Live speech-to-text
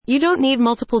You don't need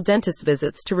multiple dentist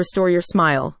visits to restore your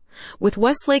smile. With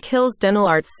Westlake Hills Dental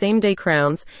Arts same-day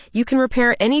crowns, you can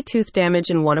repair any tooth damage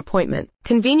in one appointment.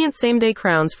 Convenient same-day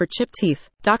crowns for chipped teeth.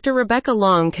 Dr. Rebecca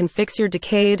Long can fix your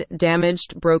decayed,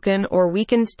 damaged, broken, or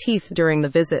weakened teeth during the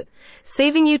visit,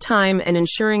 saving you time and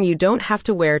ensuring you don't have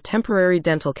to wear temporary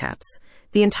dental caps.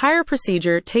 The entire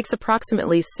procedure takes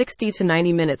approximately 60 to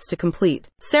 90 minutes to complete.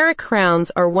 CEREC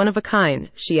crowns are one of a kind,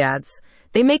 she adds.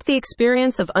 They make the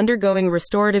experience of undergoing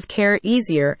restorative care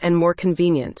easier and more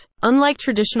convenient. Unlike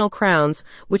traditional crowns,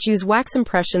 which use wax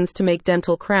impressions to make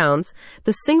dental crowns,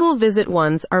 the single-visit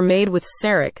ones are made with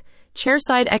CEREC,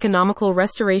 chairside economical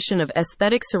restoration of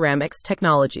aesthetic ceramics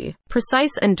technology.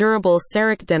 Precise and durable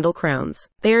CEREC dental crowns.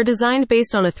 They are designed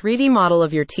based on a 3D model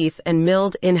of your teeth and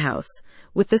milled in-house.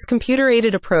 With this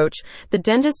computer-aided approach, the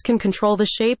dentist can control the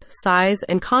shape, size,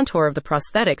 and contour of the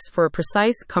prosthetics for a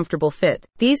precise, comfortable fit.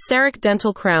 These CEREC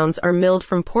dental crowns are milled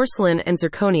from porcelain and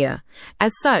zirconia.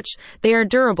 As such, they are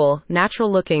durable,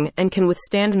 natural-looking, and can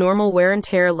withstand normal wear and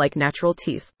tear like natural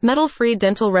teeth. Metal-free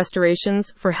dental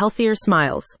restorations for healthier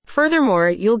smiles. Furthermore,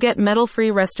 you'll get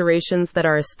metal-free restorations that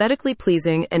are aesthetically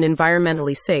pleasing and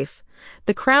environmentally safe.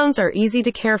 The crowns are easy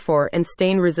to care for and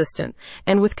stain-resistant,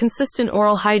 and with consistent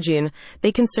oral hygiene,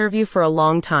 they can serve you for a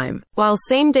long time. While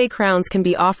same-day crowns can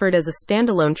be offered as a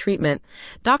standalone treatment,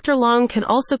 Dr. Long can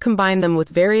also combine them with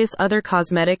various other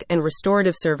cosmetic and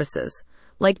restorative services,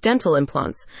 like dental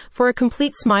implants, for a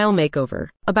complete smile makeover.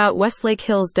 About Westlake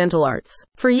Hills Dental Arts.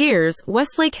 For years,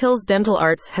 Westlake Hills Dental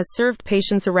Arts has served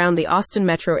patients around the Austin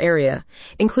metro area,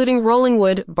 including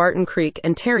Rollingwood, Barton Creek,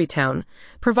 and Tarrytown,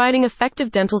 providing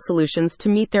effective dental solutions to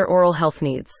meet their oral health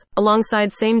needs.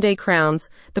 Alongside same-day crowns,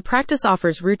 the practice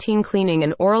offers routine cleaning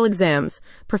and oral exams,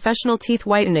 professional teeth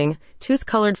whitening,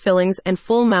 tooth-colored fillings, and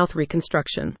full mouth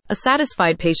reconstruction. A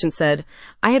satisfied patient said,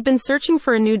 "I had been searching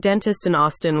for a new dentist in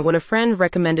Austin when a friend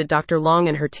recommended Dr. Long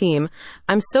and her team.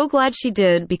 I'm so glad she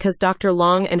did because Dr.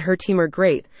 Long and her team are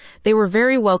great. They were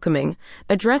very welcoming,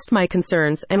 addressed my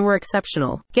concerns, and were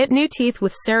exceptional." Get new teeth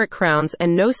with CEREC crowns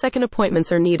and no second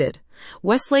appointments are needed.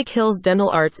 Westlake Hills Dental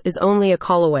Arts is only a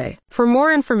call away. For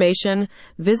more information,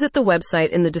 visit the website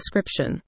in the description.